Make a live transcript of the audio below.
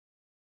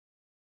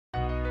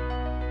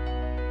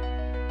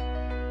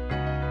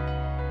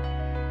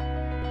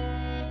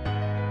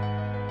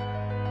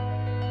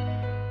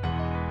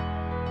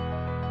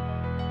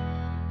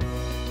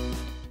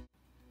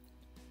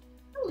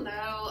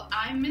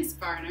I'm Miss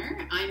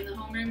Varner. I'm the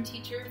homeroom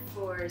teacher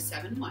for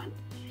 7-1,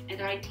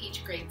 and I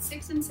teach grade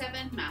 6 and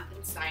 7 math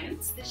and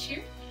science this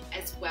year,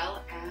 as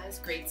well as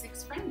grade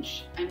 6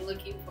 French. I'm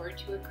looking forward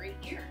to a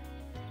great year.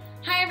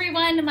 Hi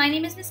everyone, my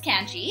name is Miss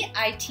Kanji.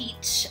 I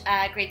teach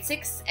grade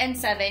 6 and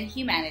 7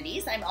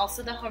 humanities. I'm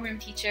also the homeroom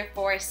teacher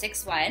for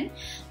 6-1.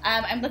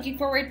 I'm looking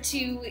forward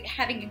to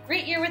having a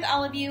great year with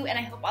all of you, and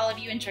I hope all of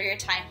you enjoy your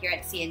time here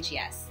at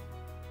CNGS.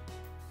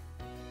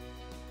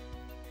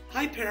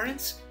 Hi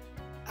parents,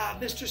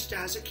 Mr.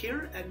 Stazik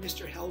here and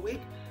Mr. Helwig.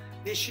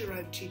 This year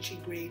I'm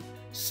teaching grade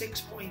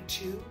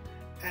 6.2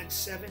 and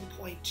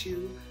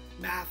 7.2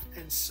 math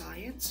and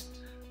science.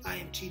 I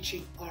am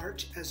teaching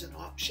art as an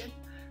option,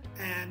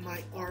 and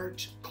my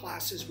art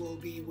classes will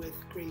be with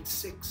grade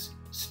 6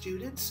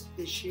 students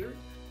this year.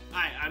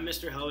 Hi, I'm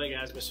Mr. Helwig.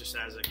 As Mr.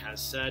 Stazik has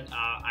said,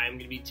 I am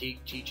going to be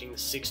teaching the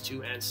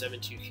 6-2 and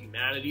 7-2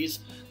 humanities,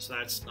 so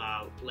that's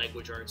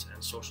language arts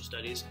and social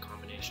studies, a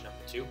combination of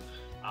the two.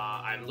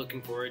 I'm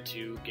looking forward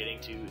to getting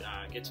to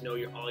get to know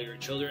all your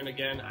children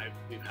again.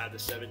 We've had the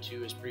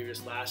 7-2 as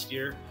previous last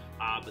year,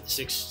 but the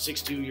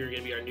 6-2 you're going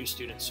to be our new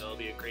students, so it'll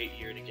be a great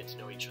year to get to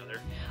know each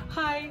other.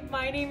 Hi,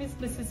 my name is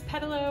Mrs.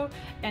 Petalo,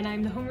 and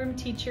I'm the homeroom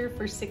teacher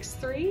for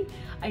 6-3.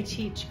 I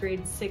teach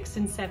grade 6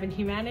 and 7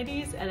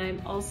 humanities, and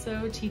I'm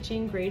also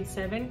teaching grade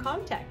 7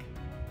 Comtech.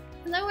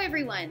 Hello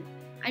everyone,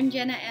 I'm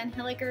Jenna Ann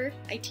Hilliger.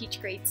 I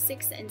teach grade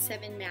 6 and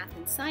 7 math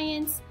and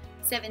science.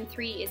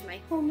 7-3 is my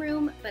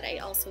homeroom, but I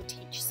also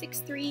teach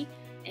 6-3,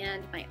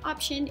 and my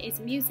option is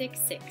music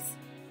 6.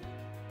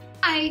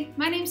 Hi,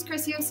 my name is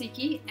Chrissy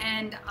Osiki,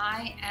 and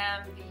I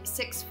am the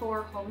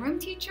 6-4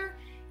 homeroom teacher,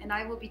 and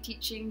I will be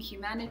teaching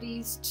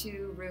humanities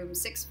to room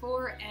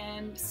 6-4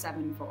 and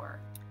 7-4.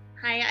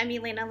 Hi, I'm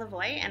Elena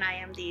Lavoie, and I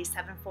am the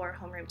 7-4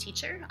 homeroom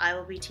teacher. I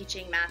will be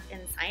teaching math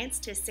and science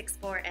to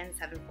 6-4 and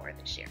 7-4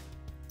 this year.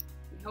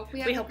 We hope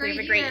we have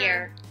a great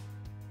year.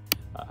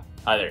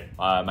 Hi there,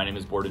 my name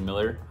is Borden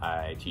Miller.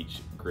 I teach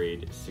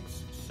grade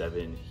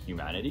 6-7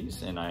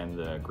 humanities, and I am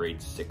the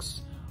grade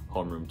 6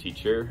 homeroom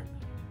teacher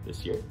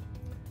this year.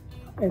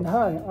 And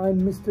hi, I'm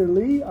Mr.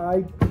 Lee.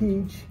 I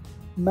teach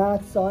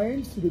math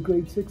science to the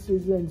grade 6s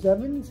and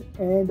 7s,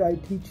 and I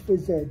teach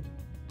phys ed.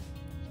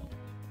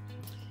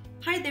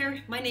 Hi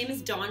there, my name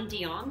is Dawn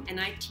DeYoung, and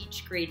I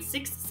teach grade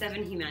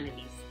 6-7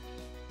 humanities.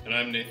 And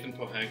I'm Nathan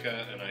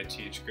Pohanka, and I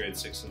teach grade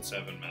 6 and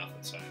 7 math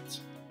and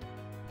science.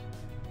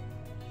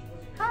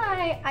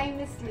 Hi, I'm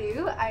Miss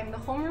Liu. I'm the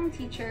homeroom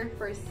teacher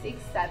for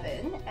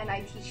 6-7, and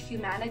I teach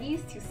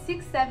humanities to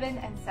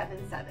 6-7 and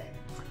 7-7.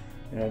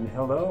 And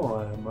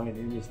hello, my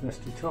name is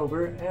Mr.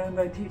 Tober, and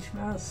I teach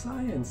math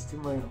science to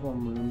my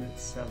homeroom at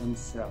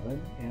 7-7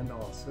 and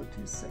also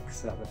to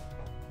 6-7.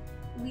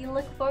 We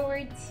look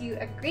forward to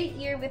a great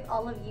year with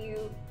all of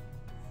you.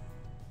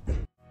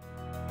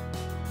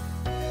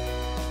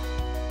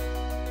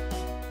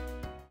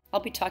 I'll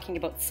be talking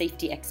about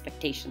safety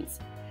expectations.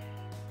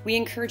 We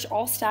encourage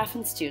all staff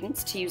and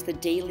students to use the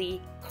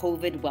daily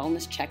COVID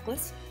wellness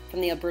checklist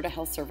from the Alberta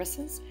Health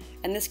Services,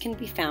 and this can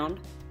be found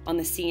on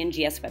the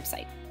CNGS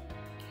website.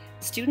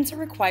 Students are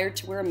required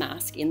to wear a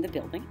mask in the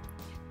building.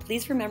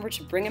 Please remember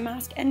to bring a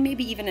mask and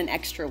maybe even an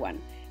extra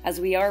one, as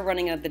we are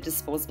running out of the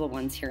disposable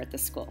ones here at the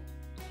school.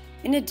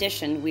 In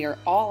addition, we are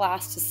all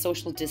asked to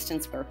social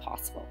distance where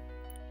possible.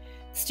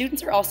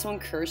 Students are also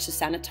encouraged to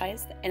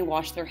sanitize and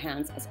wash their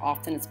hands as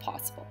often as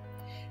possible.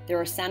 There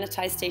are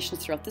sanitized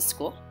stations throughout the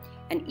school,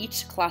 and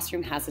each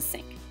classroom has a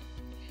sink.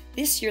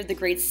 This year, the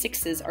grade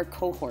 6s are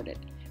cohorted,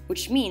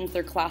 which means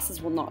their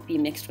classes will not be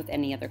mixed with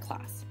any other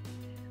class.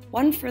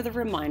 One further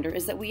reminder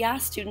is that we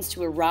ask students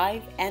to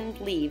arrive and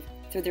leave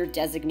through their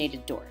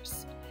designated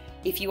doors.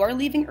 If you are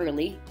leaving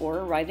early or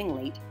arriving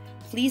late,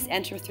 please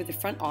enter through the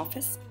front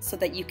office so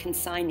that you can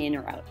sign in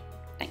or out.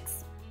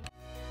 Thanks.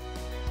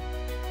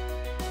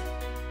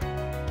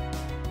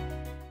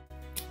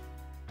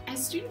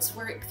 As students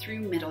work through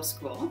middle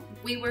school,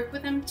 we work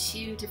with them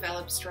to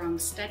develop strong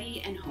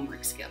study and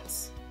homework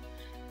skills.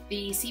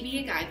 The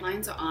CBA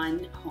guidelines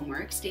on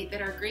homework state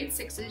that our grade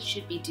 6s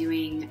should be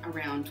doing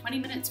around 20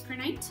 minutes per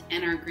night,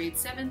 and our grade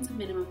 7s a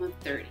minimum of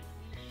 30.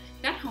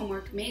 That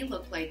homework may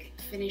look like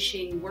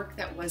finishing work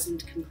that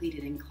wasn't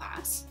completed in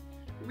class,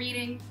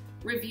 reading,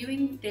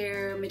 reviewing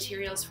their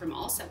materials from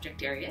all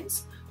subject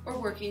areas, or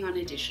working on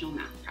additional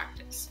math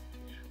practice.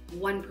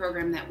 One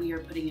program that we are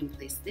putting in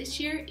place this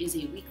year is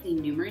a weekly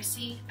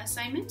numeracy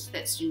assignment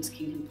that students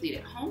can complete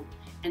at home,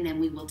 and then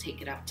we will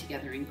take it up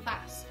together in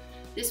class.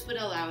 This would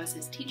allow us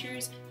as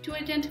teachers to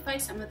identify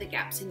some of the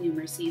gaps in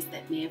numeracies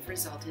that may have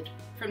resulted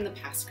from the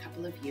past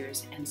couple of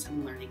years and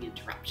some learning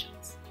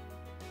interruptions.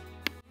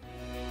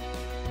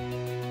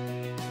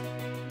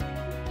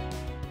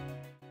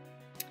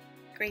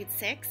 Grade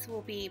 6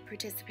 will be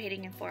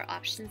participating in 4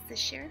 options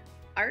this year: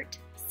 art,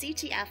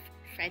 CTF,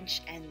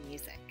 French, and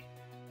music.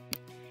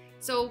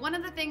 So one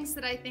of the things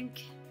that I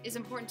think is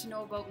important to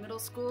know about middle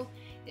school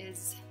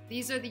is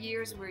these are the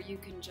years where you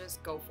can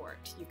just go for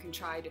it. You can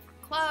try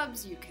different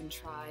clubs, you can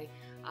try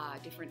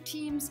different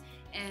teams,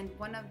 and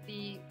one of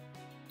the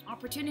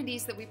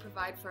opportunities that we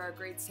provide for our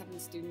grade 7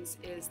 students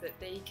is that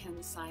they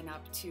can sign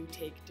up to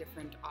take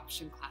different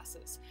option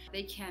classes.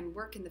 They can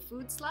work in the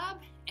foods lab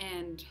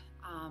and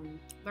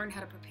learn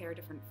how to prepare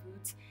different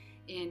foods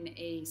in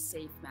a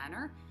safe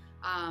manner.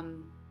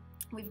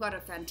 We've got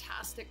a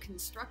fantastic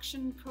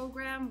construction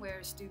program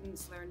where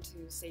students learn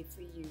to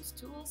safely use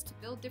tools to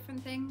build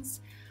different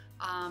things.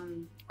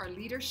 Our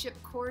leadership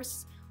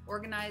course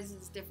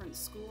organizes different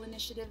school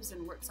initiatives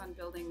and works on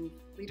building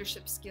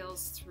leadership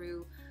skills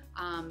through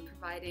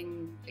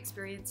providing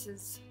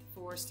experiences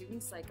for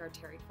students like our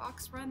Terry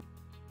Fox Run.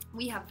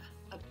 We have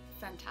a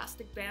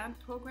fantastic band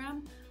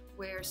program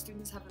where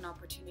students have an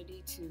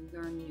opportunity to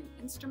learn new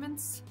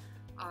instruments.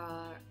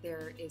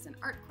 There is an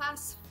art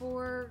class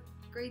for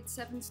grade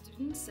 7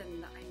 students,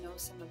 and I know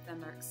some of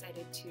them are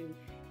excited to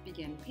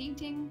begin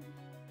painting.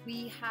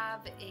 We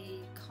have a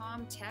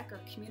CommTech or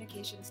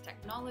Communications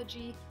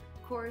Technology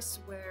course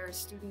where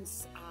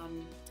students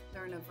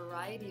learn a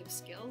variety of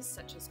skills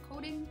such as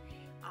coding.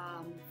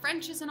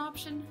 French is an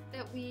option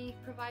that we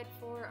provide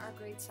for our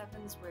grade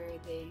 7s where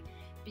they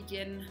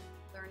begin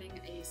learning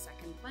a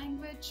second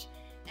language.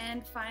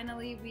 And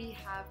finally, we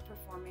have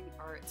performing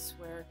arts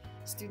where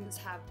students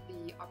have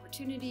the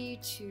opportunity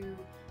to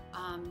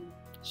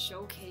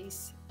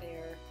showcase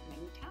their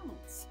many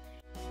talents.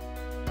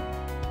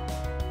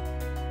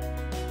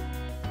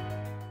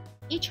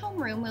 Each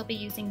homeroom will be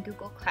using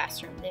Google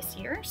Classroom this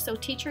year, so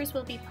teachers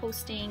will be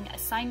posting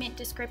assignment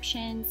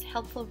descriptions,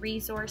 helpful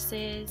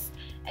resources.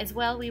 As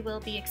well, we will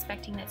be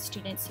expecting that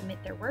students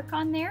submit their work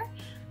on there.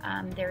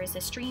 There is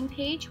a stream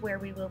page where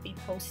we will be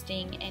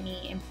posting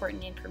any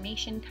important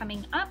information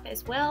coming up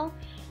as well.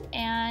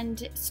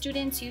 And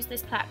students used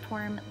this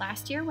platform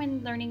last year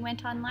when learning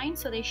went online,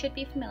 so they should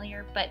be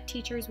familiar, but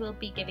teachers will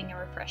be giving a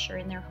refresher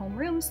in their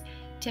homerooms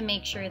to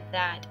make sure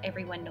that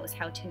everyone knows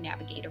how to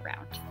navigate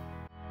around.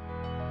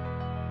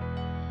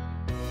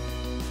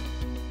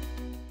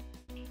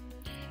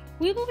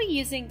 We will be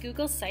using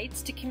Google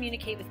Sites to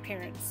communicate with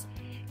parents.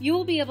 You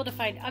will be able to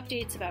find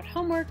updates about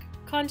homework,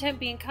 content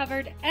being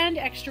covered, and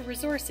extra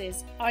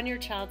resources on your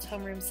child's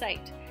homeroom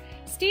site.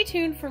 Stay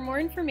tuned for more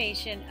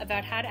information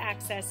about how to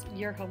access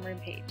your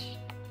homeroom page.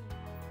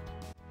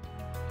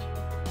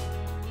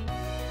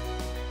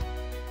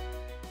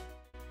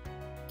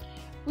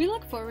 We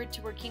look forward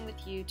to working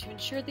with you to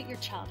ensure that your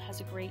child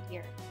has a great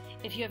year.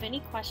 If you have any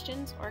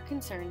questions or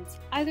concerns,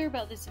 either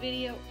about this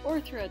video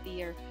or throughout the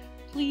year,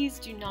 please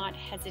do not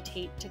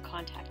hesitate to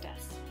contact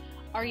us.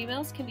 Our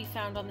emails can be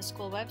found on the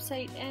school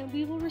website, and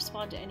we will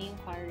respond to any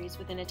inquiries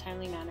within a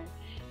timely manner.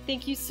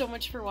 Thank you so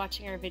much for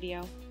watching our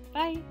video.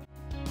 Bye!